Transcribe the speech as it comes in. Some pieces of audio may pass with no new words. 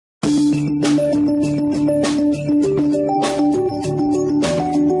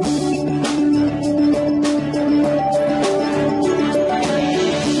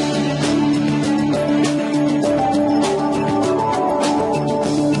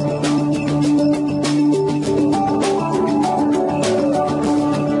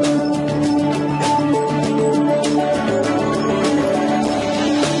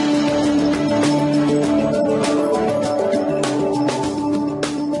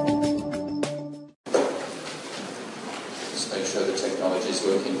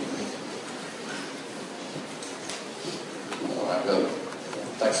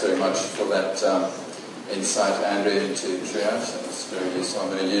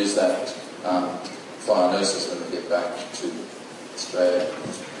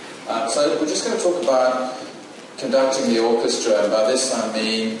So we're just going to talk about conducting the orchestra, and by this I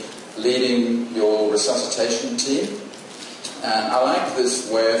mean leading your resuscitation team. And I like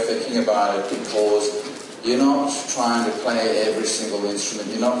this way of thinking about it because you're not trying to play every single instrument,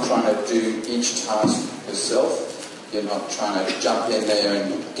 you're not trying to do each task yourself, you're not trying to jump in there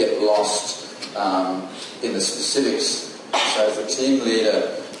and get lost in the specifics. So as a team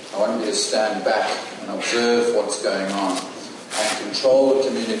leader, I want you to stand back and observe what's going on and control the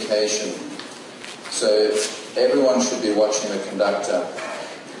communication. So everyone should be watching the conductor.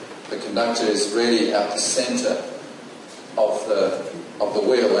 The conductor is really at the center of the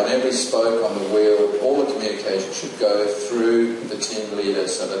wheel, and every spoke on the wheel, all the communication should go through the team leader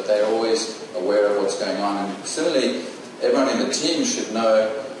so that they're always aware of what's going on. And similarly, everyone in the team should know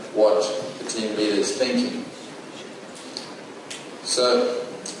what the team leader is thinking. So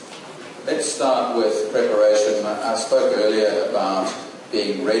let's start with preparation. I spoke earlier about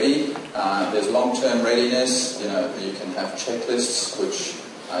being ready. There's long-term readiness. You can have checklists which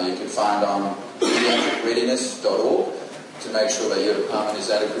you can find on paediatricreadiness.org to make sure that your department is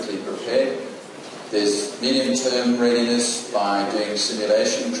adequately prepared. There's medium-term readiness by doing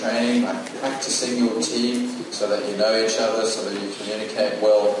simulation training, by practicing your team so that you know each other, so that you communicate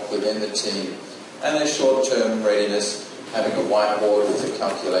well within the team. And there's short-term readiness, having a whiteboard with the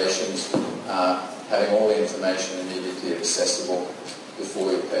calculations, having all the information immediately accessible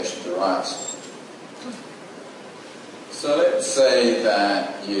before your patient arrives. So let's say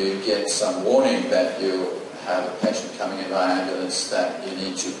that you get some warning that you have a patient coming in by ambulance that you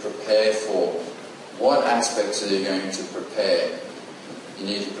need to prepare for. What aspects are you going to prepare? You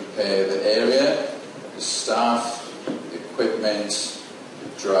need to prepare the area, the staff, the equipment, the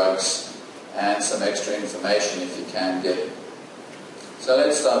drugs, and some extra information if you can get it. So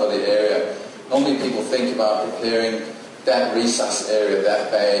let's start with the area. Normally people think about preparing that resus area, that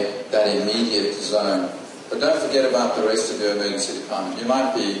bay, that immediate zone. But don't forget about the rest of your emergency department. You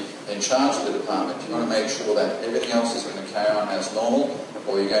might be in charge of the department. You want to make sure that everything else is going to carry on as normal,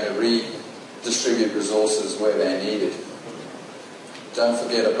 or you're going to redistribute resources where they're needed. Don't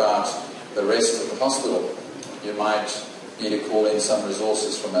forget about the rest of the hospital. You might need to call in some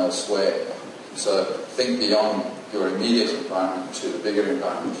resources from elsewhere. So think beyond your immediate environment to the bigger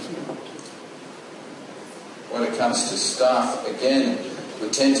environment. When it comes to staff, again, we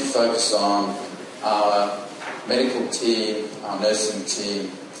tend to focus on our medical team, our nursing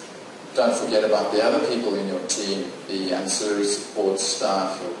team. Don't forget about the other people in your team, the ancillary support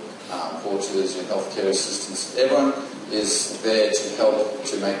staff, your porters, your healthcare assistants. Everyone is there to help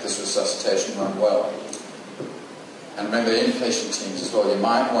to make this resuscitation run well. And remember, inpatient teams as well. You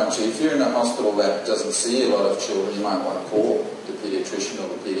might want to, if you're in a hospital that doesn't see a lot of children, you might want to call the paediatrician or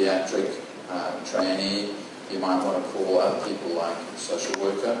the paediatric trainee. You might want to call other people like a social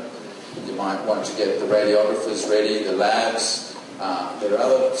worker. You might want to get the radiographers ready, the labs. There are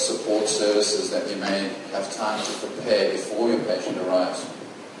other support services that you may have time to prepare before your patient arrives.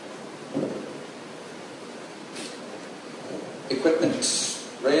 Equipment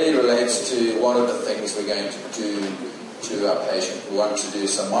really relates to what are the things we're going to do to our patient. We want to do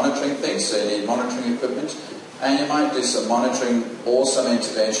some monitoring things, so you need monitoring equipment. And you might do some monitoring or some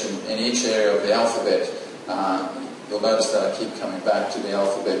intervention in each area of the alphabet. You'll notice that I keep coming back to the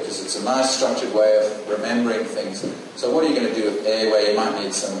alphabet because it's a nice structured way of remembering things. So what are you going to do with airway? You might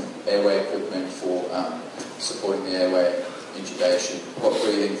need some airway equipment for supporting the airway, intubation. What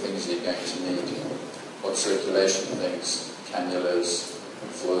breathing things are you going to need? What circulation things? Cannulas,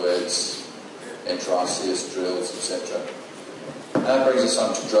 fluids, intraosseous drills, etc. And that brings us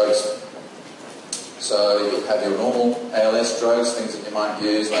on to drugs. So you'll have your normal ALS drugs, things that you might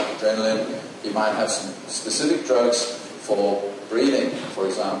use like adrenaline. You might have some specific drugs for breathing, for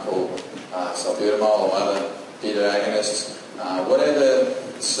example, salbutamol or other beta agonists. Whatever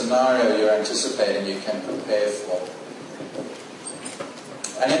scenario you're anticipating, you can prepare for.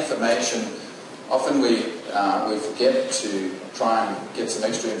 And information, often we forget to try and get some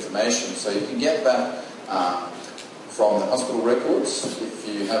extra information. So you can get that from the hospital records. If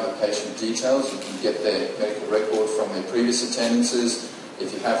you have the patient details, you can get their medical record from their previous attendances.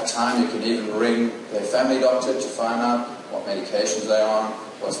 If you have time, you can even ring their family doctor to find out what medications they're on,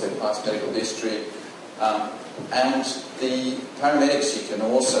 what's their past medical history. And the paramedics, you can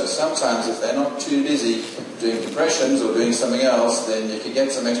also, sometimes if they're not too busy doing compressions or doing something else, then you can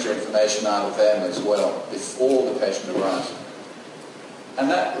get some extra information out of them as well before the patient arrives. And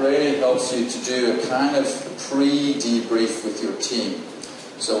that really helps you to do a kind of pre-debrief with your team.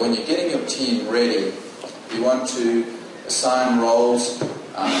 So when you're getting your team ready, you want to assign roles,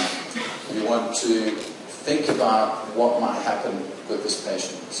 you want to think about what might happen with this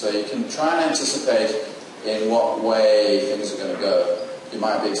patient. So you can try and anticipate in what way things are going to go. You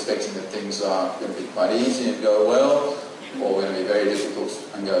might be expecting that things are going to be quite easy and go well, or going to be very difficult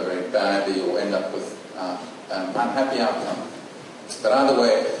and go very badly, or end up with an unhappy outcome. But either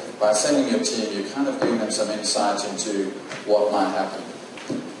way, by sending your team, you're kind of giving them some insight into what might happen.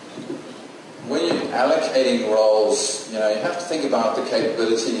 When you're allocating roles, you have to think about the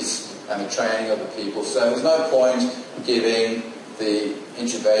capabilities and the training of the people. So there's no point giving the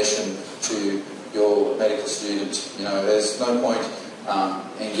intubation to your medical student. There's no point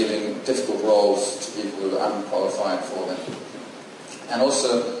in giving difficult roles to people who are unqualified for them. And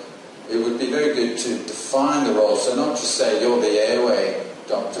also, it would be very good to define the role. So not just say, you're the airway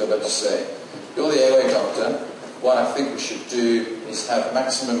doctor, but to say, you're the airway doctor. What I think we should do is have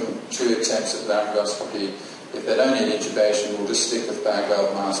maximum 2 attempts at laryngoscopy. If they don't need intubation, we'll just stick with bag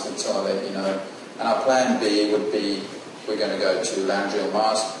valve mask until I let you know. And our plan B would be, we're going to go to laryngeal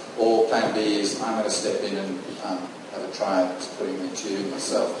mask, or plan B is I'm going to step in and have a try at putting the tube in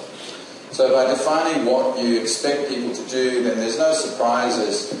myself. So by defining what you expect people to do, then there's no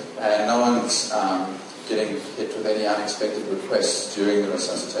surprises and no one's getting hit with any unexpected requests during the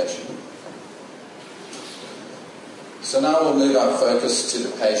resuscitation. So now we'll move our focus to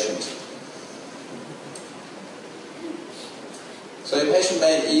the patient. So your patient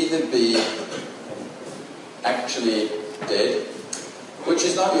may either be actually dead, which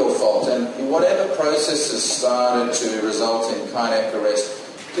is not your fault, and whatever process has started to result in cardiac arrest,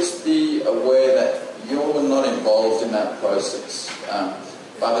 just be aware that you're not involved in that process.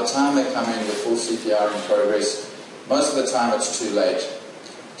 By the time they come in with full CPR in progress, most of the time it's too late.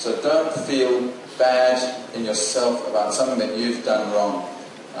 So don't feel bad in yourself about something that you've done wrong.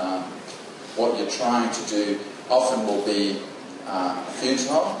 What you're trying to do often will be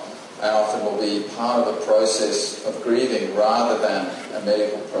futile, and often will be part of the process of grieving rather than a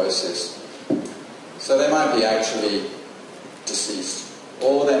medical process. So they might be actually deceased,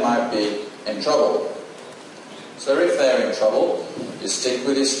 or they might be in trouble. So if they're in trouble, you stick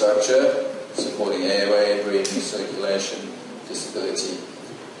with your structure, supporting airway, breathing, circulation, disability.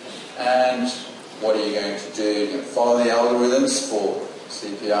 And what are you going to do? You're going to follow the algorithms for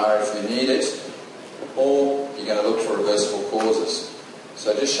CPR if you need it, or you're going to look for reversible causes.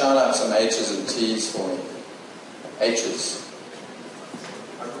 So just shout out some H's and T's for me. H's.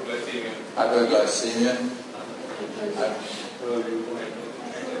 Hypoglycemia.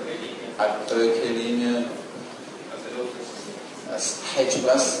 Hyperkalemia. That's H+.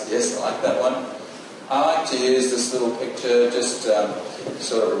 Yes, I like that one. I like to use this little picture just to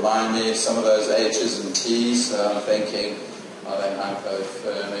sort of remind me of some of those H's and T's. So I'm thinking, are they hypothermic?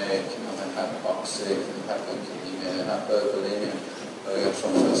 Are they hypoxic? Hypokalemia? Hypovolemia?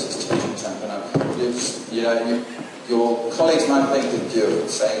 Your colleagues might think that you're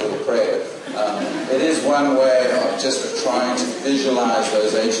saying a little prayer. It is one way of just trying to visualize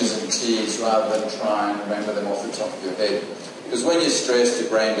those H's and T's rather than try and remember them off the top of your head. Because when you're stressed, your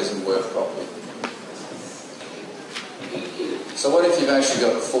brain doesn't work properly. So what if you've actually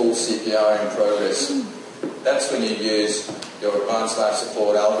got full CPR in progress? That's when you use your advanced life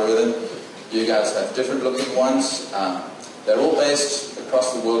support algorithm. You guys have different looking ones. They're all based,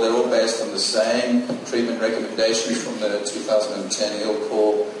 across the world, they're all based on the same treatment recommendations from the 2010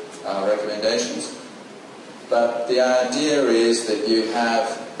 ILCOR recommendations. But the idea is that you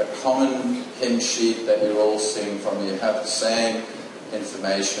have a common hymn sheet that you're all singing from. You have the same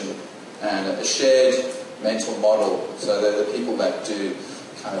information and a shared mental model. So they're the people that do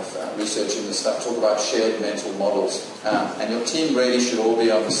kind of research in this stuff talk about shared mental models. And your team really should all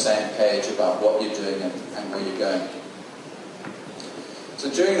be on the same page about what you're doing and where you're going. So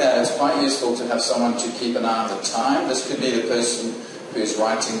during that, it's quite useful to have someone to keep an eye on the time. This could be the person who's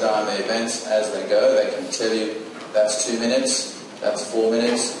writing down the events as they go. They can tell you, that's 2 minutes, that's 4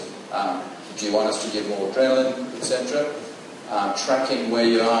 minutes, do you want us to give more adrenaline, etc. tracking where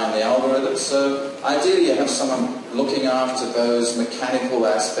you are in the algorithm. So ideally you have someone looking after those mechanical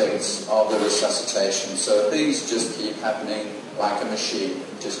aspects of the resuscitation. So things just keep happening like a machine,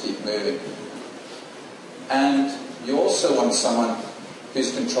 just keep moving. And you also want someone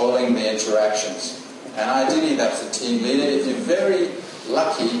who's controlling the interactions. And ideally that's a team leader. If you're very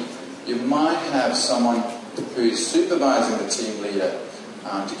lucky, you might have someone who's supervising the team leader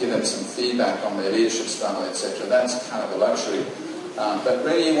to give them some feedback on their leadership style, etc. That's kind of a luxury. But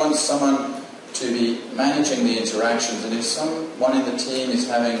really you want someone to be managing the interactions. And if someone in the team is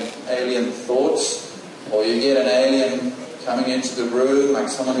having alien thoughts, or you get an alien coming into the room, like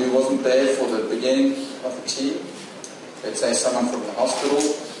someone who wasn't there for the beginning of the team, let's say someone from the hospital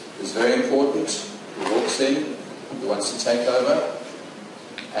who's very important, who walks in, who wants to take over,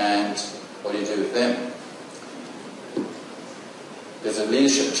 and what do you do with them? There's a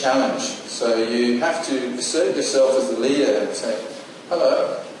leadership challenge. So you have to assert yourself as the leader and say,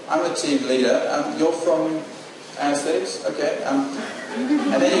 hello, I'm the team leader, you're from anesthetics? Okay.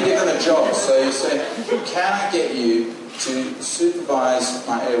 And then you give them a job. So you say, can I get you to supervise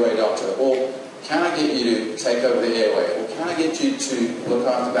my airway doctor? Or can I get you to take over the airway? Or can I get you to look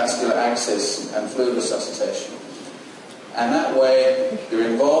after vascular access and fluid resuscitation? And that way, you're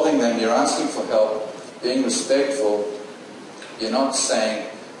involving them, you're asking for help, being respectful. You're not saying,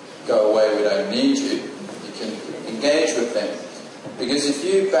 go away, we don't need you. You can engage with them. Because if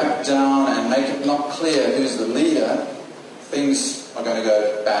you back down and make it not clear who's the leader, things are going to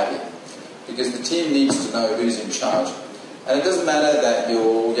go badly. Because the team needs to know who's in charge. And it doesn't matter that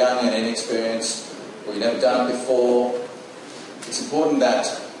you're young and inexperienced, or you've never done it before. It's important that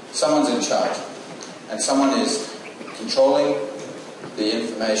someone's in charge. And someone is controlling the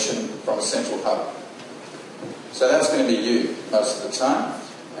information from a central hub. So that's going to be you most of the time.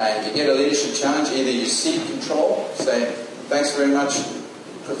 And if you get a leadership challenge, either you cede control, say, thanks very much,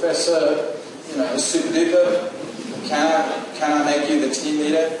 Professor, super duper, can I make you the team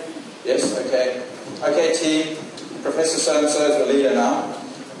leader? Yes, okay. Okay, team, Professor so-and-so is the leader now.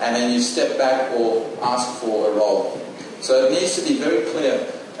 And then you step back or ask for a role. So it needs to be very clear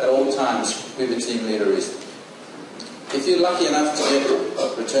at all times who the team leader is. If you're lucky enough to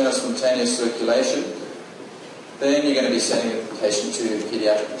get return of spontaneous circulation, then you're going to be sending the patient to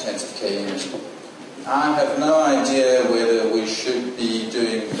paediatric intensive care unit. I have no idea whether we should be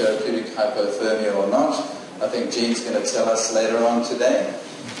doing therapeutic hypothermia or not. I think Jean's going to tell us later on today.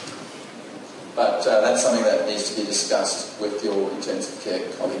 But that's something that needs to be discussed with your intensive care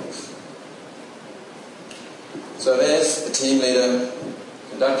colleagues. So there's the team leader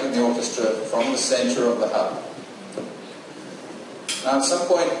conducting the orchestra from the centre of the hub. Now at some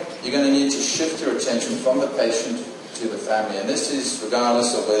point you're going to need to shift your attention from the patient to the family, and this is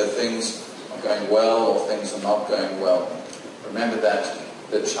regardless of whether things are going well or things are not going well. Remember that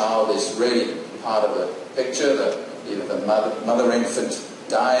the child is really part of the picture, either the mother-infant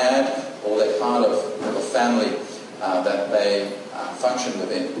dyad, or they're part of a family that they function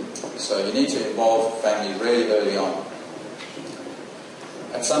within. So you need to involve family really early on.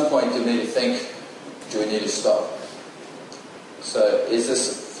 At some point you need to think, do we need to stop? So is this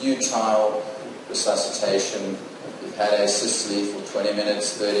a futile resuscitation? You've had asystole for 20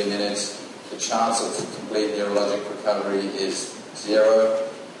 minutes, 30 minutes. The chance of complete neurologic recovery is 0.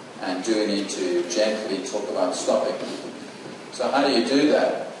 And do we need to gently talk about stopping? So how do you do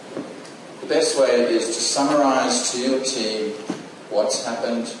that? The best way is to summarize to your team what's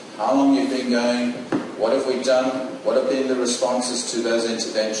happened, how long you've been going, what have we done, what have been the responses to those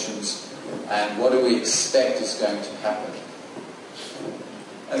interventions, and what do we expect is going to happen.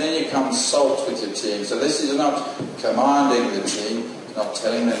 And then you consult with your team. So this is not commanding the team, not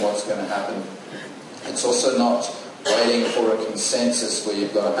telling them what's going to happen. It's also not waiting for a consensus where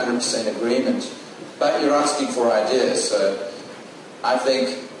you've got 100% agreement, but you're asking for ideas. So I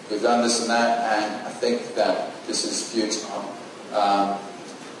think we've done this and that, and I think that this is futile.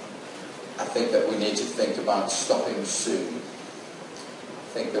 I think that we need to think about stopping soon.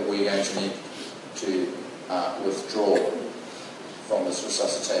 I think that we're going to need to withdraw from this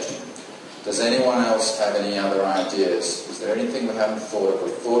resuscitation. Does anyone else have any other ideas? Is there anything we haven't thought of?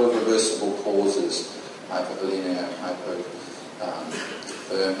 We've thought of reversible causes, hypovolemia,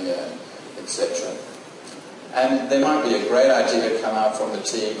 hypothermia, etc. And there might be a great idea come out from the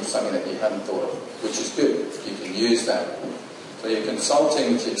team of something that you hadn't thought of, which is good. You can use that. So you're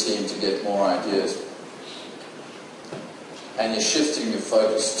consulting with your team to get more ideas. And you're shifting your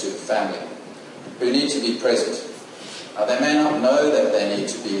focus to the family, who need to be present. Now, they may not know that they need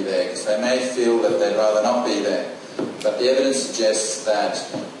to be there, because they may feel that they'd rather not be there. But the evidence suggests that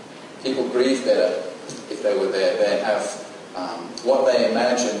people breathe better if they were there. They have what they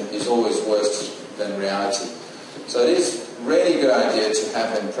imagine is always worse than reality. So it is a really good idea to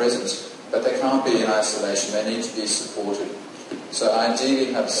have them present, but they can't be in isolation. They need to be supported. So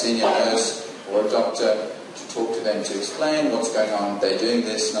ideally have a senior nurse or a doctor to talk to them to explain what's going on. They're doing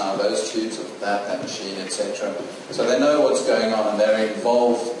this now, those tubes, that machine, etc. So they know what's going on and they're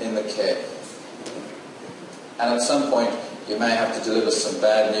involved in the care. And at some point, you may have to deliver some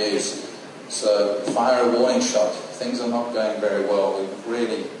bad news. So fire a warning shot. Things are not going very well. We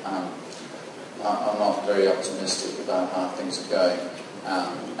really are not very optimistic about how things are going.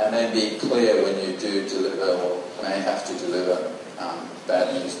 And then be clear when you do deliver or may have to deliver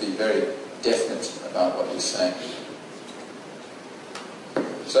bad news. Be very definite about what you're saying.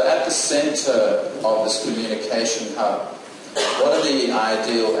 So at the center of this communication hub, what are the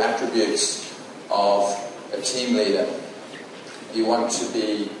ideal attributes of a team leader? You want to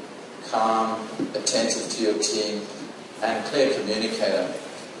be calm, attentive to your team, and clear communicator.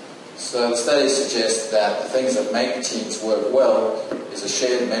 So the studies suggest that the things that make teams work well is a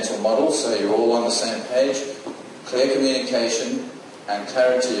shared mental model, so you're all on the same page, clear communication, and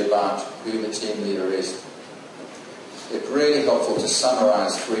clarity about who the team leader is. It's really helpful to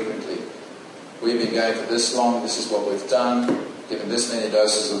summarize frequently. We've been going for this long, this is what we've done, given this many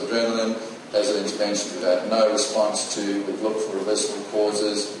doses of adrenaline, those are the interventions we've had no response to, we've looked for reversible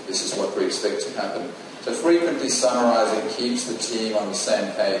causes, this is what we expect to happen. So frequently summarizing keeps the team on the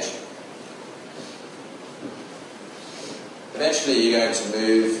same page. Eventually you're going to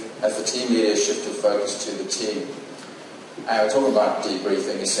move, as the team leader, shift your focus to the team. And we're talking about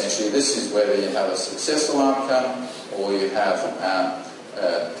debriefing essentially. This is whether you have a successful outcome or you have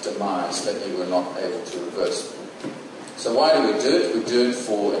a demise that you were not able to reverse. So why do we do it? We do it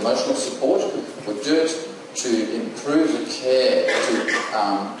for emotional support. We do it to improve the care,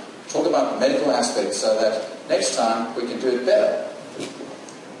 to talk about the medical aspects so that next time we can do it better.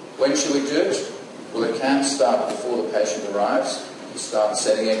 When should we do it? Well, it can start before the patient arrives. You start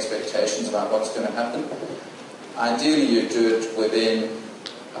setting expectations about what's going to happen. Ideally, you do it within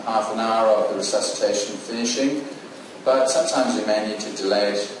a half an hour of the resuscitation finishing, but sometimes you may need to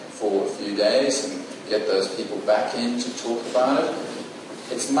delay it for a few days and get those people back in to talk about it.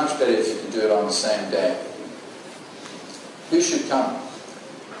 It's much better if you can do it on the same day. Who should come?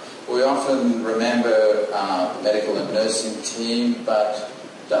 We often remember the medical and nursing team, but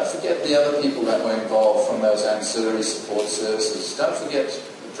don't forget the other people that were involved from those ancillary support services. Don't forget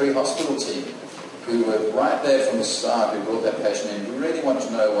the pre-hospital team who were right there from the start, who brought that patient in. We really want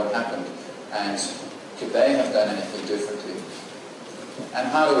to know what happened and could they have done anything differently. And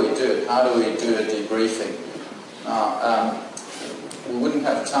how do we do it? How do we do a debriefing? We wouldn't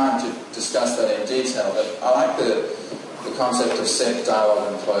have time to discuss that in detail, but I like the concept of set,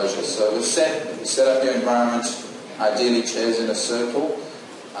 dialogue, and closure. So we set up your environment, ideally chairs in a circle,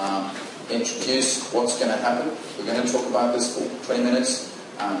 introduce what's going to happen. We're going to talk about this for 20 minutes,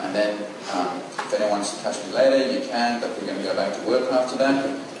 and then if anyone wants to catch me later, you can, but we're going to go back to work after that.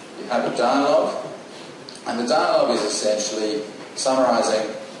 You have a dialogue, and the dialogue is essentially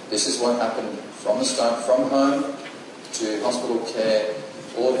summarizing, this is what happened from the start, from home to hospital care,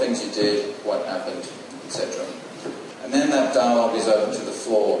 all the things you did, what happened, etc. And then that dialogue is open to the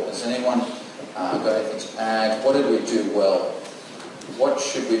floor. Has anyone got anything to add? What did we do well? What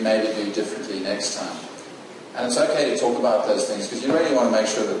should we maybe do differently next time? And it's okay to talk about those things because you really want to make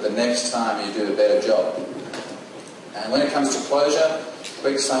sure that the next time you do a better job. And when it comes to closure,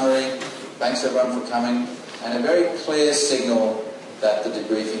 quick summary, thanks everyone for coming, and a very clear signal that the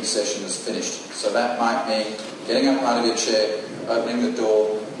debriefing session is finished. So that might mean getting up out of your chair, opening the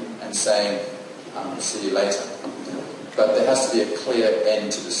door and saying, see you later. But there has to be a clear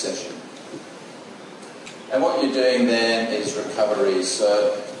end to the session. And what you're doing then is recovery.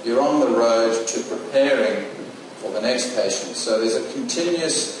 So you're on the road to preparing for the next patient. So there's a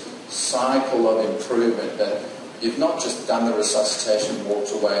continuous cycle of improvement that you've not just done the resuscitation,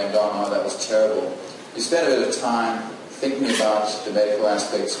 walked away and gone, oh, that was terrible. You spend a bit of time thinking about the medical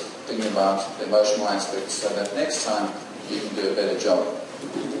aspects, thinking about the emotional aspects, so that next time you can do a better job.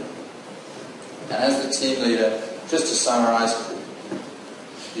 And as the team leader, just to summarize,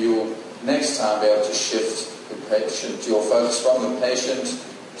 you'll next time be able to shift your focus from the patient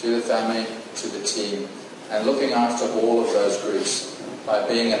to the family to the team, and looking after all of those groups by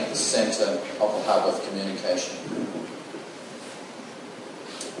being at the center of the hub of communication.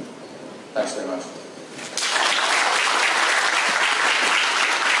 Thanks very much.